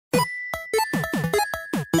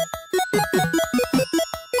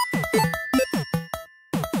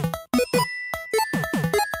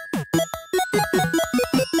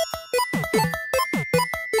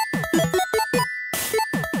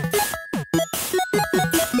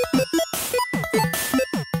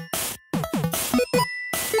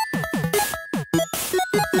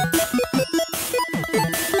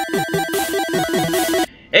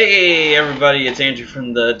everybody, it's Andrew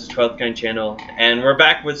from the 12th Kind channel, and we're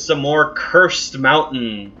back with some more Cursed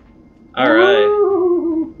Mountain. Alright.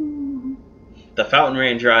 The fountain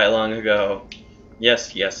ran dry long ago.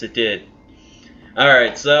 Yes, it did.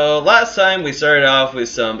 Alright, so last time we started off with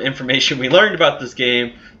some information we learned about this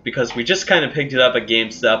game, because we just kind of picked it up at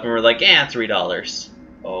GameStop, and we're like, $3.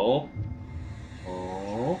 Oh.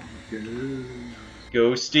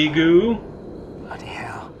 Ghosty goo. Bloody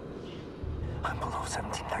hell. I'm below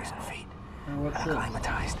 17,000 feet. What's this?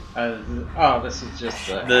 Acclimatized. Oh, this is just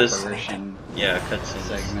the apparition cutscene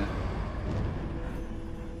segment.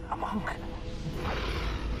 A monk.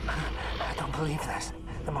 I don't believe this.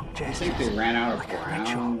 The monk I gestures. think they ran out of like a brown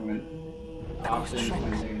ritual.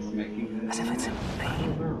 when they was making As if it's in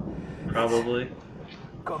pain. Probably.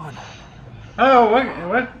 Gone. Oh,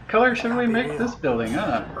 what color should we make this building?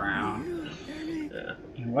 Brown. Yeah.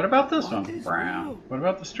 And what about this one? Brown. What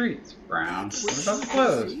about the streets? Brown. What about the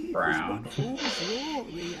clothes? Brown.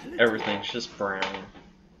 Everything's just brown.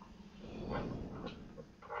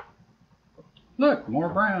 Look, more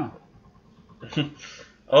brown.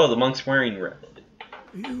 Oh, the monk's wearing red.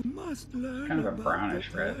 You must learn Kind of a about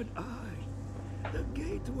brownish the red. third eye, the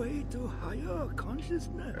gateway to higher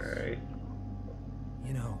consciousness. Alright.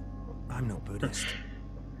 You know, I'm no Buddhist.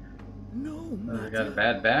 No Oh, matter. we got a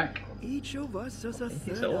bad back. Each of us has a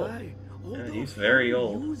He's third old. eye. Yeah, although he's very few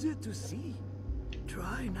old. Use it to see.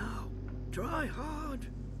 Try now. Try hard.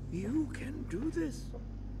 You can do this.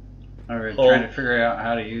 Are we Oh. trying to figure out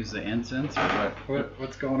how to use the incense, or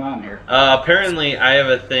what's going on here? Apparently I have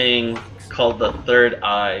a thing called the third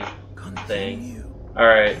eye thing. Continue.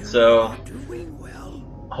 Alright, so You are doing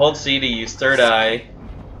well. hold C to use third eye,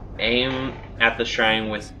 aim at the shrine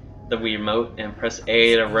with the Wii remote, and press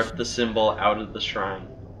A to rip the symbol out of the shrine.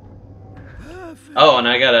 Perfect. Oh, and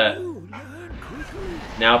I gotta You learn quickly.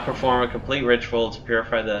 now perform a complete ritual to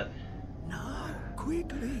purify the... Now,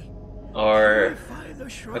 quickly. or... Purify the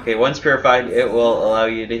shrine. Okay, once purified, it will allow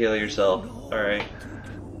you to heal yourself. Alright.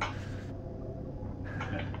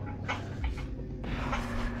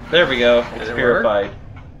 There we go. It's it purified.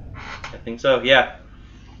 I think so, yeah.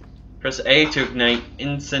 Press A to ignite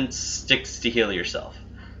incense sticks to heal yourself.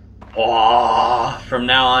 Oh, from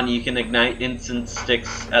now on, you can ignite incense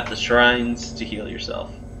sticks at the shrines to heal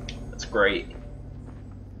yourself. That's great.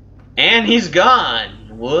 And he's gone!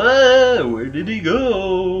 Whoa, where did he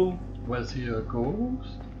go? Was he a ghost?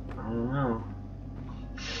 I don't know.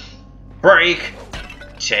 Break!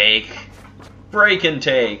 Take! Break and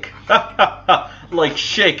take! Like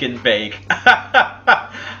shake and bake!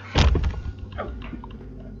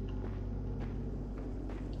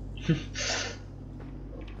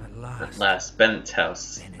 At last, Bennett's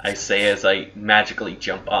house. I say as I magically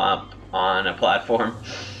jump up on a platform.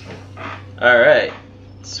 Alright.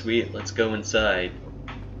 Sweet, let's go inside.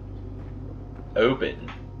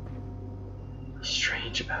 Open.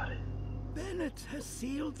 Strange about it. Bennett has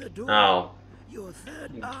sealed the door. Oh. Your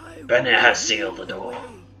third eye. Bennett will has lead sealed the the door. way.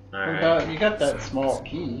 Alright. You got that small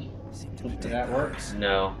key. Did that work?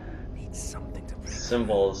 No. Need something to break.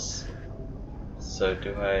 Symbols. So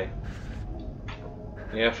do I...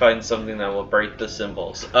 We gotta find something that will break the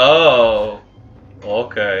symbols. Oh!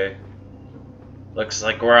 Okay. Looks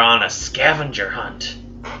like we're on a scavenger hunt.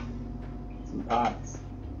 Some pots.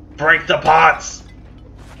 Break the pots!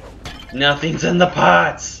 Nothing's in the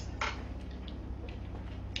pots!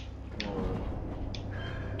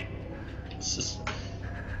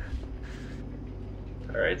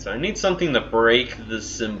 Alright, so I need something to break the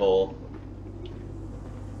symbol.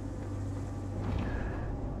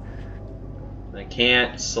 I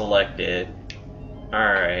can't select it.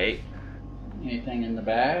 Alright. Anything in the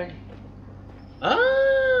bag? I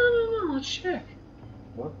don't know, let's check.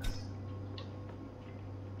 Whoops.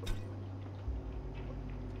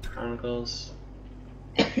 Chronicles.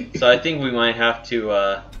 So I think we might have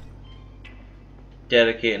to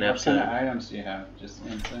dedicate an What episode. kind of items do you have? Just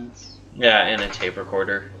incense? Yeah, and a tape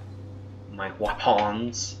recorder. My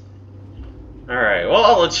weapons. Alright,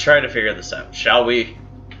 well, let's try to figure this out, shall we?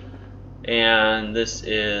 And this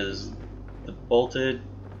is the bolted.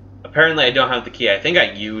 Apparently I don't have the key. I think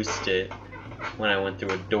I used it when I went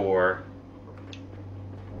through a door.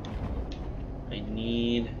 I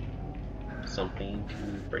need something to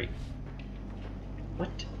break. What?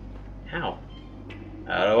 How?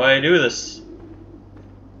 How do I do this?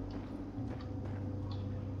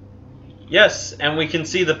 Yes, and we can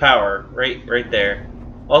see the power right there.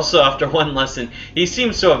 Also, after one lesson, he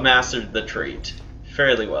seems to have mastered the trait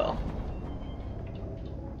fairly well.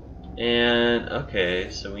 And okay,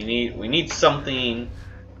 so we need something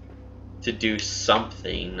to do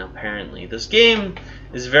something, apparently. This game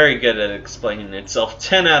is very good at explaining itself.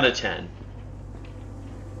 10 out of 10.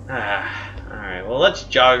 Alright, well, let's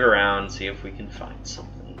jog around and see if we can find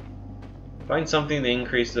something. Find something to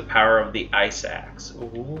increase the power of the ice axe.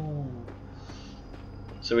 Ooh.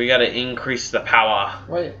 So we gotta increase the power.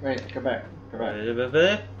 Wait, go back.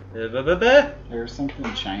 There's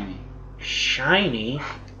something shiny. Shiny?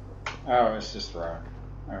 Oh, it's just rock.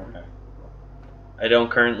 Okay. I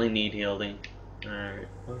don't currently need healing. Alright.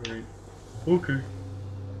 Okay.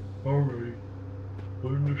 Alright. I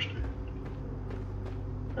understand.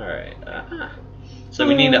 Alright. So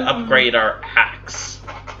we need to upgrade our axe.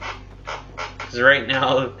 Because right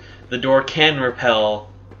now, the door can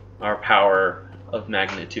repel our power of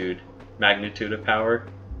magnitude. Magnitude of power.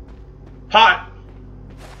 Pot!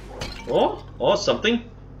 Oh, something.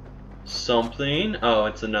 Something. Oh,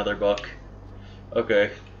 it's another book.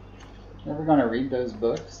 Okay. Ever gonna read those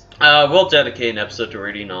books? We'll dedicate an episode to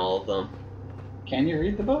reading all of them. Can you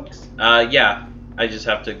read the books? Yeah. I just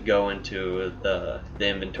have to go into the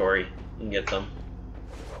inventory and get them.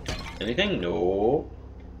 Anything? No.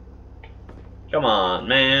 Come on,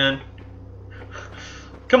 man.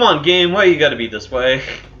 Come on, game. Why you gotta be this way?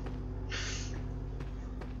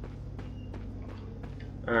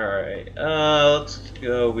 Alright. Let's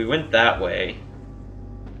go. We went that way.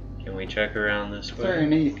 Can we check around this way? Is there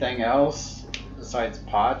anything else besides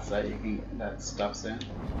pots that you can that stuff's in?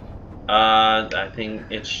 I think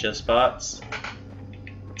it's just bots.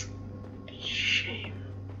 Shame.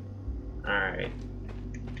 Alright.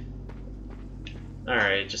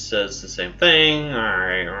 Alright, it just says the same thing.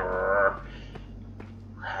 Alright.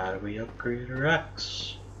 How do we upgrade our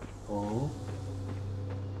axe? Oh.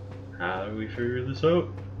 How do we figure this out?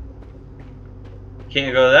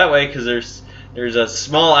 Can't go that way because there's a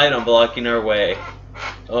small item blocking our way.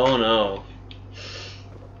 Oh no.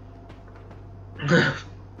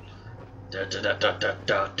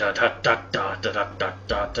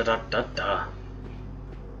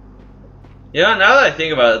 Yeah, now that I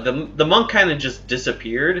think about it, the monk kind of just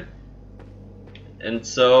disappeared. And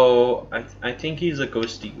so I think he's a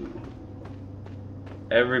ghosty goo.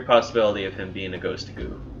 Every possibility of him being a ghosty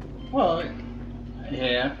goo. Well,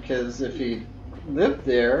 yeah, because if he lived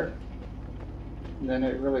there, then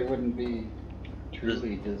it really wouldn't be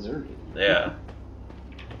truly deserted. Yeah.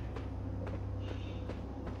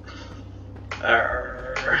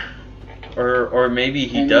 Or maybe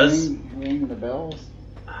he does. Ring the bells?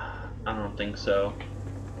 I don't think so.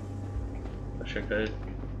 Wish I could.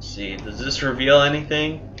 See, does this reveal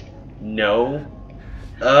anything? No.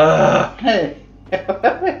 Hey,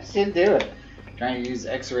 should do it. Trying to use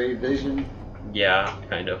X-ray vision. Yeah,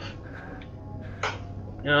 kind of.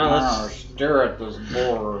 You know, let's stare at this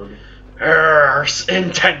board.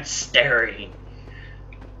 Intense staring.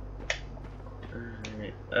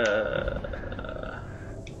 Alright,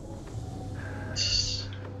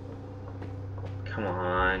 come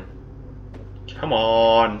on. Come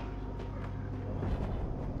on.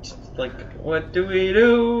 Just like, what do we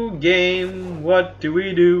do, game? What do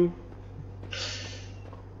we do?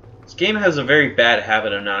 This game has a very bad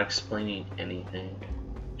habit of not explaining anything.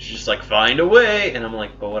 It's just like, find a way, and I'm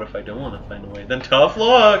like, but what if I don't want to find a way? Then tough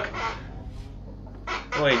luck!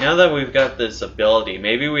 Wait, now that we've got this ability,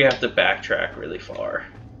 maybe we have to backtrack really far.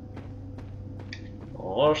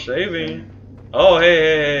 Oh, saving. Oh,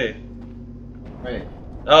 hey. Wait.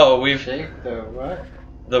 Oh, we've... Shake the what?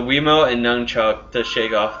 The Wiimote and Nunchuck to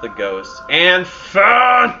shake off the ghost. And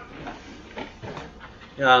fun!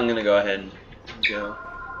 Yeah, I'm gonna go ahead and go.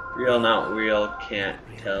 Real, not real, can't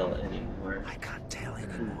tell anymore. I can't tell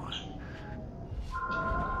anymore.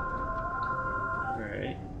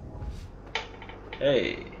 Alright.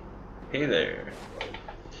 Hey. Hey there.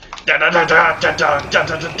 Da da da da da da da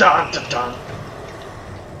da da da da.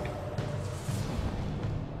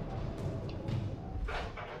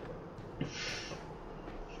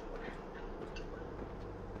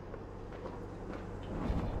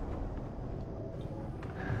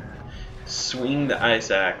 Swing the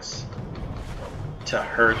ice axe to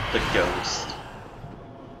hurt the ghost.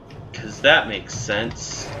 'Cause that makes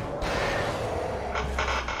sense.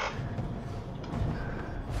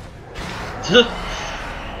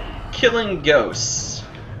 Killing ghosts.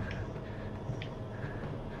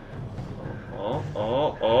 Oh,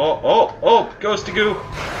 ghosty goo.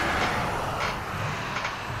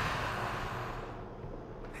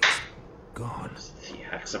 Gone. The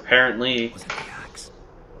axe apparently. Was it the axe?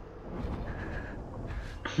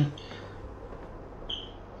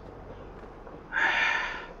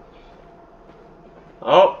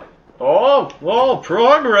 Oh,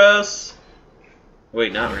 progress.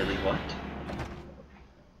 Wait, not really. What?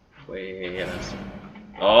 Wait.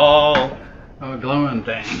 Oh, Oh, glowing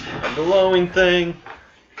thing. a glowing thing.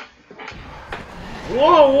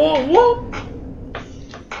 Whoa, whoa, whoa!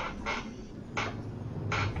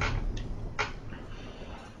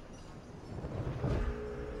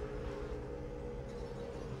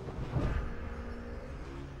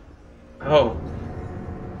 Oh.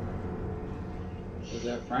 Is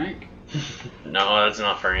that Frank? No, that's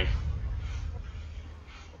not Frank.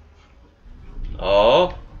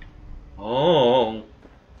 Oh. Oh.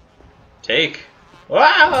 Take.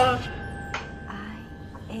 Ah!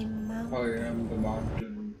 Oh, yeah, I'm the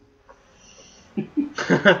mountain.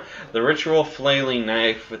 The ritual flailing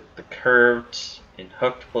knife with the curved and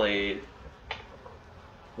hooked blade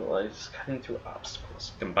is cutting through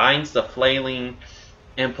obstacles. Combines the flailing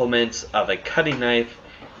implements of a cutting knife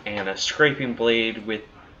and a scraping blade with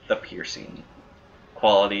the piercing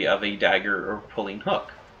quality of a dagger or pulling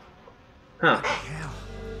hook. Huh.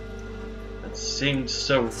 That seems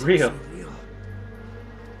so real.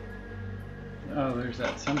 Oh, there's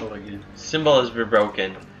that symbol again. Symbol has been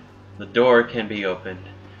broken. The door can be opened.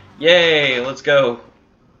 Yay! Let's go.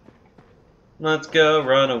 Let's go.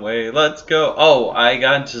 Run away. Let's go. Oh, I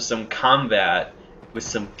got into some combat with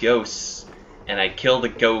some ghosts, and I killed a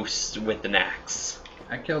ghost with an axe.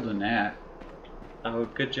 I killed a gnat. Oh,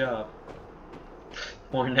 good job.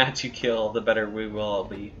 The more gnats you kill, the better we will all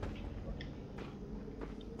be.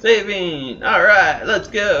 Saving! Alright, let's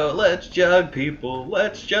go! Let's jog, people!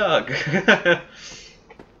 Let's jog!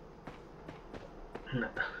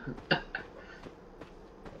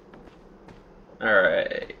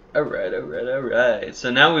 Alright. So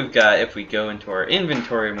now we've got, if we go into our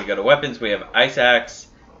inventory and we go to weapons, we have ice axe,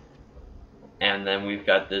 and then we've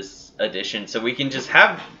got this addition. So we can just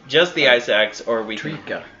have just the ice axe, or we can...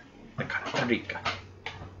 Trika.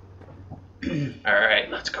 Alright,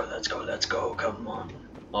 let's go, come on.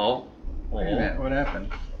 Oh. What happened?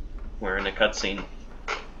 We're in a cutscene.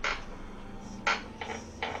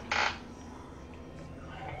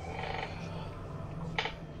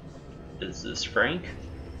 Is this Frank?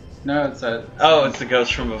 No, it's a... Oh, it's the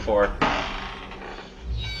ghost from before.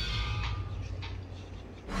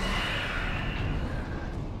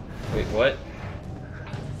 Wait, what?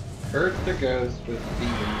 Hurt the ghost with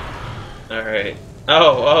beating. Alright.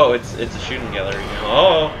 Oh, it's a shooting gallery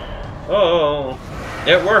now. Oh,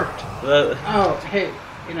 it worked. Oh, hey,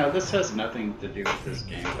 this has nothing to do with this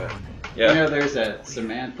game, but Yeah. there's that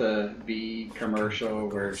Samantha Bee commercial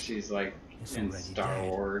where she's like in Star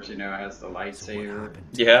Wars, has the lightsaber.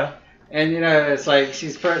 Yeah. And it's like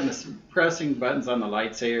she's pressing buttons on the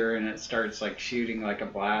lightsaber, and it starts like shooting like a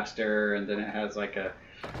blaster, and then it has like a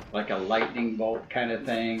lightning bolt kind of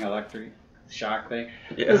thing, electric shock thing.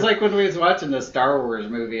 Yeah. It's like when we was watching the Star Wars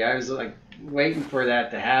movie, I was like waiting for that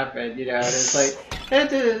to happen, and it's like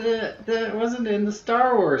that wasn't in the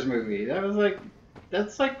Star Wars movie.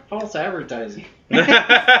 That's like false advertising.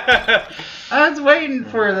 I was waiting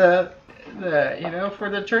for the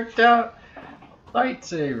tricked out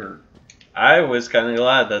lightsaber. I was kind of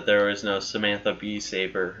glad that there was no Samantha Bee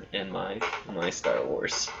saber in my Star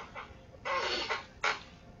Wars.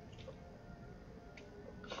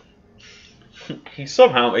 He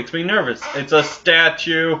somehow makes me nervous. It's a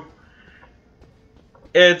statue.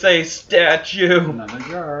 It's a statue. Another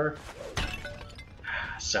jar.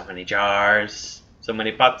 So many jars. So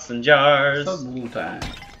many pots and jars. Puzzle time.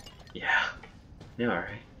 Yeah.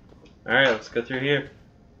 Alright. Alright, let's go through here.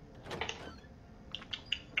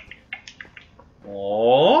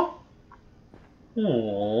 Oh.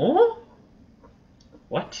 Oh.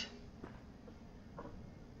 What?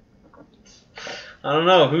 I don't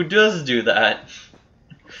know. Who does do that?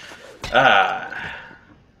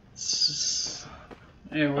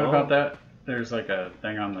 Hey, what about that? There's like a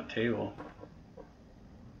thing on the table.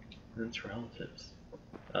 That's relatives.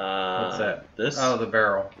 What's that? This? Oh, the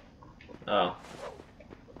barrel. Oh.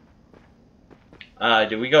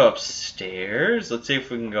 Do we go upstairs? Let's see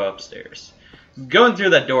if we can go upstairs. Going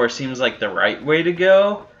through that door seems like the right way to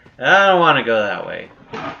go. I don't want to go that way.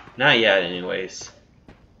 Not yet, anyways.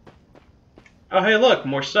 Oh, hey, look,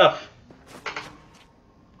 more stuff.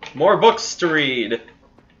 More books to read.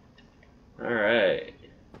 Alright.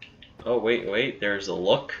 Oh, wait, there's a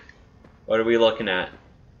look. What are we looking at?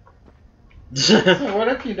 So what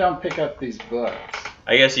if you don't pick up these books?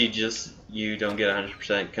 I guess you don't get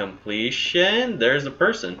 100% completion. There's a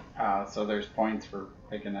person. So there's points for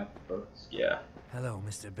picking up the books. Yeah. Hello,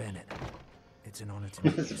 Mr. Bennett. It's an honor to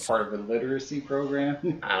meet you. Is it part of a literacy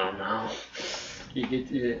program? I don't know. You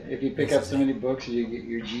get if you pick up so many books, you get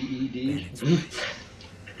your GED.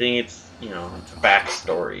 I think it's,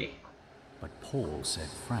 backstory. But Paul said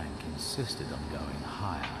Frank insisted on going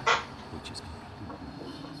higher. which is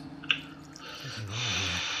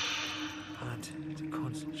Hard to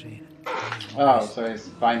concentrate. Oh, so he's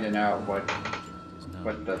finding out what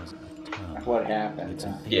happened. It's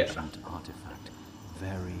an Yeah. ancient artifact,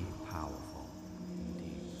 very powerful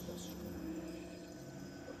indeed.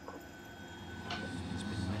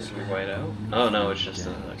 Is your white out? Oh no, it's just a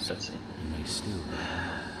cutscene. You may still be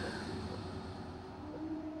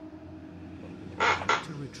You need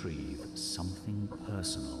to retrieve something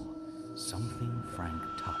personal, something Frank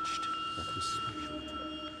touched that was special.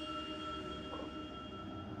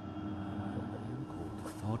 Called the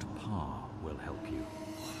Thought Par will help you.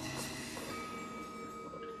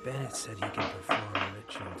 Bennett said he can perform a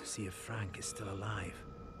ritual to see if Frank is still alive.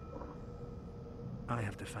 I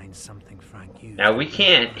have to find something Frank used. Now we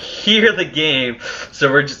can't hear the game, so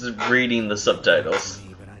we're just reading the subtitles.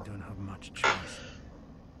 But I don't have much choice.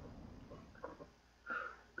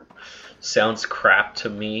 Sounds crap to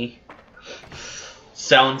me.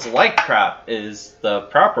 Sounds like crap is the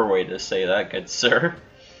proper way to say that, good sir.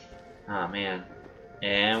 Ah, man.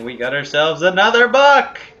 And we got ourselves another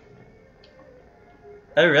book!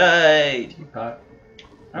 Alright. Teapot.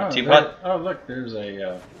 Oh, Teapot? Oh, look, there's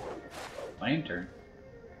a lantern.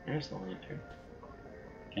 There's the lantern.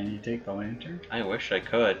 Can you take the lantern? I wish I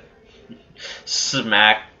could.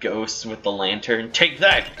 Smack ghosts with the lantern. Take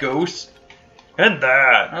that, ghost! And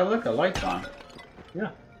that! Oh, look, a light's on. Yeah.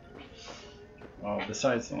 Well,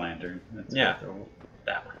 besides the lantern. That's Yeah.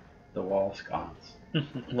 That one. The wall sconce.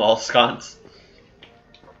 Wall sconce.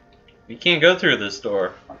 We can't go through this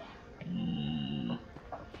door.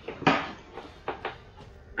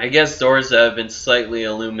 I guess doors that have been slightly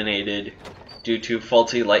illuminated due to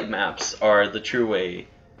faulty light maps are the true way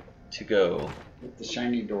to go. With the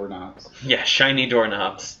shiny doorknobs. Yeah, shiny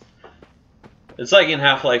doorknobs. It's like in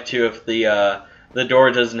Half-Life 2 if the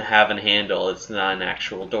door doesn't have a handle, it's not an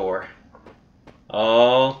actual door.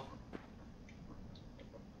 Oh.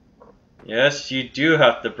 Yes, you do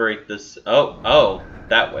have to break this. Oh,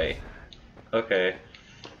 that way. Okay.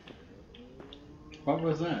 What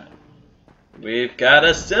was that? We've got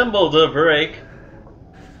a symbol to break.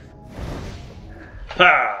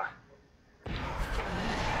 Ha!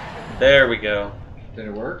 There we go. Did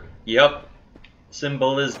it work? Yup.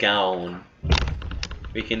 Symbol is gone.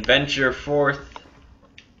 We can venture forth.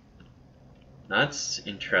 That's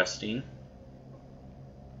interesting.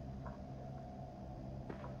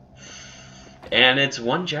 And it's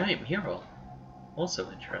one giant mural.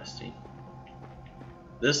 Also interesting.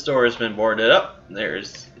 This door has been boarded up.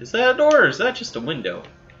 Is that a door or is that just a window?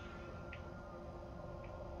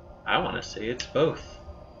 I want to say it's both.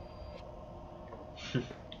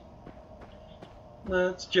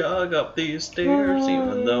 Let's jog up these stairs,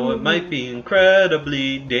 even though it might be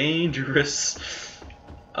incredibly dangerous.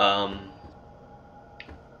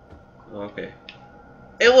 Okay.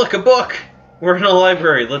 Hey, look, a book! We're in a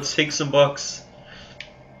library. Let's take some books.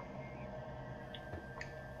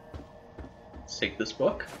 Let's take this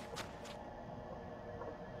book.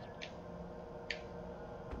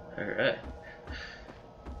 Alright.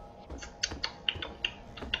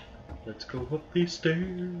 Let's go up these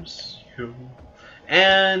stairs. Yo.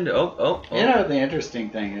 And, oh. You know, the interesting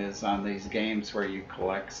thing is on these games where you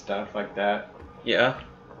collect stuff like that. Yeah.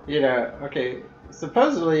 You know, okay,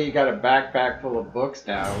 supposedly you got a backpack full of books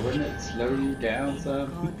now. Wouldn't it slow you down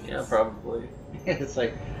some? Yeah, probably. It's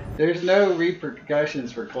like, there's no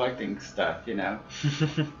repercussions for collecting stuff, you know?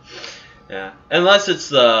 Yeah. Unless it's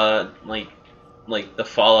the, like the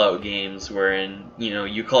Fallout games wherein, you know,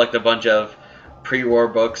 you collect a bunch of pre-war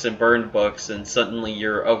books and burned books and suddenly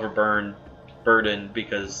you're burdened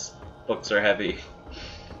because books are heavy.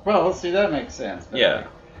 Well, see, that makes sense. But Yeah.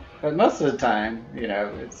 But most of the time, you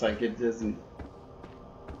know, it's like it doesn't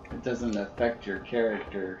affect your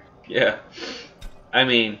character. Yeah. I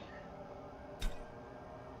mean,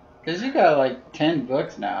 Because you got like 10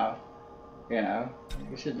 books now, you know.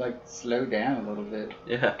 You should like slow down a little bit.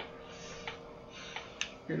 yeah.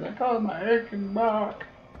 You're like, oh, my aching back.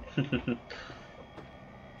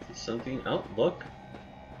 Something. Oh, look.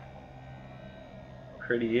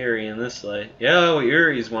 Pretty eerie in this light. Yeah, well,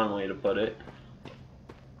 eerie's one way to put it.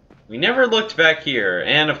 We never looked back here,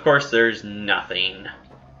 and of course there's nothing.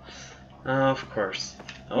 Of course.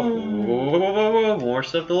 Oh, whoa, more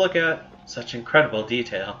stuff to look at. Such incredible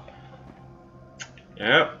detail.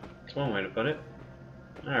 Yep, that's one way to put it.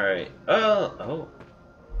 Alright. Oh.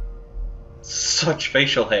 Such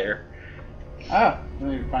facial hair. Ah, let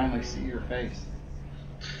me finally see your face.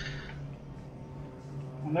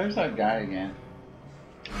 Well, there's that guy again.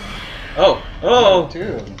 Oh! Two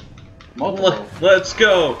of them. Multiple. Let's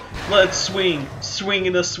go! Let's swing! Swing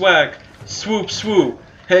in a swag! Swoop, swoop!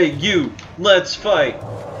 Hey, you, let's fight.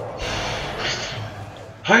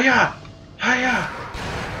 Hiya! Hiya!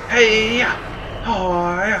 Hey ya! Oh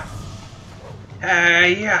yeah!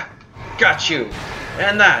 Hey ya! Got you!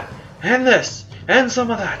 And that! And this! And some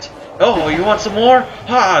of that! Oh, you want some more?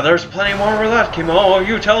 Ah, there's plenty more where that came. Oh,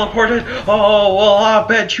 you teleported? Oh, well, I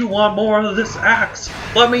bet you want more of this axe.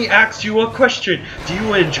 Let me ask you a question. Do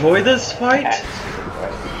you enjoy this fight?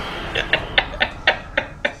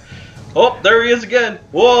 Oh, there he is again.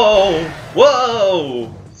 Whoa!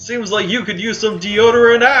 Whoa! Seems like you could use some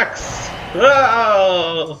deodorant axe.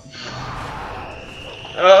 Oh!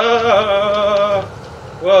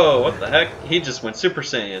 Whoa, what the heck? He just went Super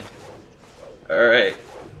Saiyan. Alright.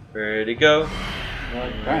 Ready to go?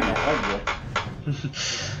 Well, kind of hug you.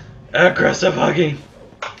 Aggressive hugging.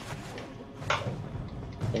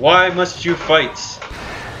 Why must you fight?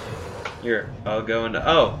 Here, I'll go into.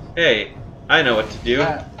 Oh, hey, I know what to do.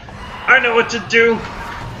 I know what to do.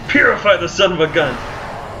 Purify the son of a gun.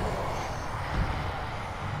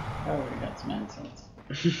 Oh, we got some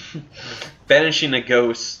incense. Banishing a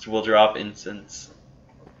ghost will drop incense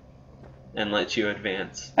and let you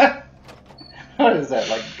advance. What is that,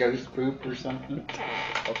 like ghost poop or something?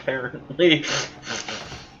 Apparently.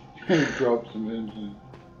 Drop some incense.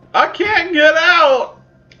 I can't get out!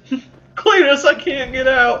 Cletus, I can't get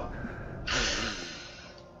out!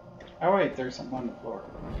 Oh wait, there's something on the floor.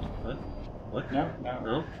 What? What? No.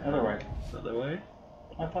 No? Other way. Other way?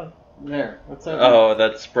 I thought... There. What's that? Oh,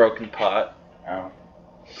 that's broken pot. Oh.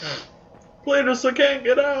 Cletus, I can't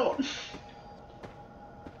get out!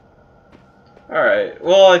 Alright,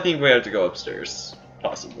 well, I think we have to go upstairs.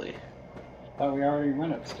 Possibly. Thought we already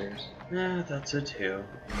went upstairs. Yeah, that's it too.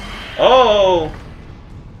 Oh!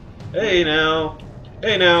 Hey now!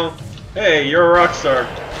 Hey now! Hey, you're a rock star.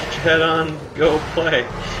 Get your head on, go play.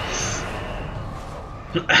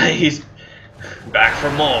 He's back for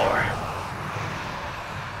more.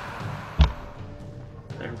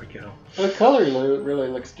 There we go. The color really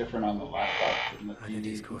looks different on the laptop than the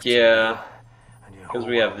TV. Yeah, because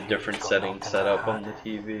we have the different settings set up on the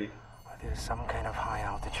TV. There's some kind of high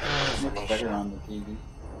altitude It looks better destination. on the TV.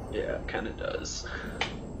 Yeah, it kind of does.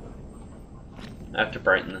 I have to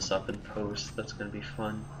brighten this up in post. That's going to be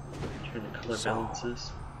fun. Turn the color So-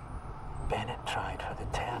 balances. Bennett tried for the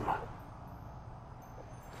Terma.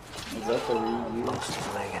 Is that the Wii U? Lost his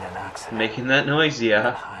leg in an accident. Making that noise,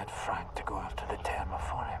 yeah. Hired Frank to go after the Terma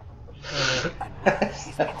for him. And now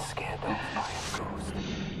he's been scared off by a ghost.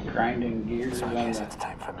 Grinding gears So I on guess the... it's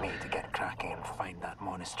time for me to get cracking and find that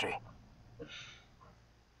monastery.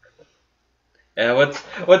 Yeah,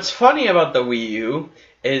 what's funny about the Wii U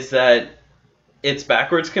is that it's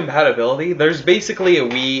backwards compatibility. There's basically a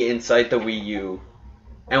Wii inside the Wii U.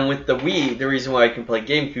 And with the Wii, the reason why I can play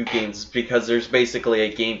GameCube games is because there's basically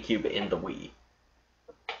a GameCube in the Wii.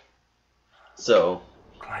 So,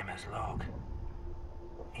 Climber's log.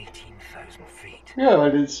 18,000 feet. Yeah,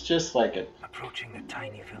 but it's just like a, Approaching the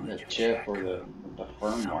tiny the village of chip Jack. or the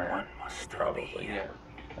firmware. Someone must still be probably, here.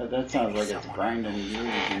 yeah. That sounds like it's grinding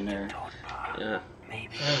gears in there. Yeah.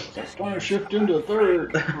 Maybe It's gonna shift into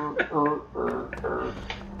third.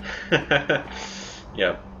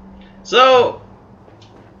 Yep. So,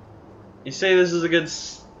 you say this is a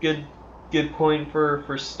good point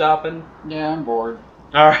for stopping? Yeah, I'm bored.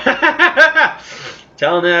 Alright.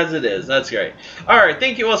 Telling it as it is. That's great. Alright,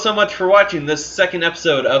 thank you all so much for watching this second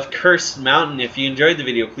episode of Cursed Mountain. If you enjoyed the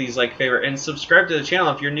video, please like, favorite, and subscribe to the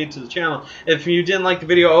channel if you're new to the channel. If you didn't like the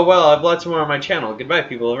video, oh well, I have lots more on my channel. Goodbye,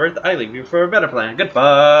 people of Earth. I leave you for a better plan.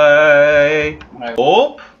 Goodbye.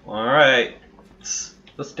 Oh, alright.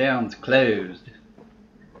 This town's closed.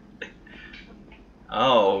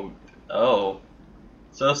 Oh.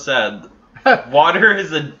 So sad. Water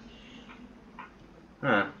is a...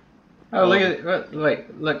 Huh. Oh, look at it.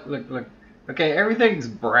 Wait, look. Okay, everything's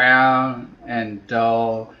brown and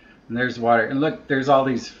dull, and there's water. And look, there's all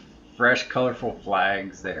these fresh, colorful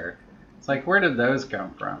flags there. It's like, where did those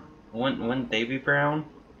come from? Wouldn't they be brown?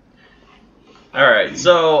 Alright,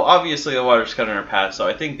 so obviously the water's cutting our path, so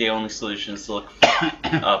I think the only solution is to look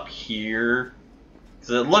up here.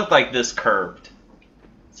 Because it looked like this curved.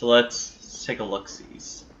 So let's take a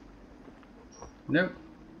look-sees. Nope.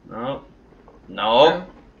 Nope. Nope. Nope.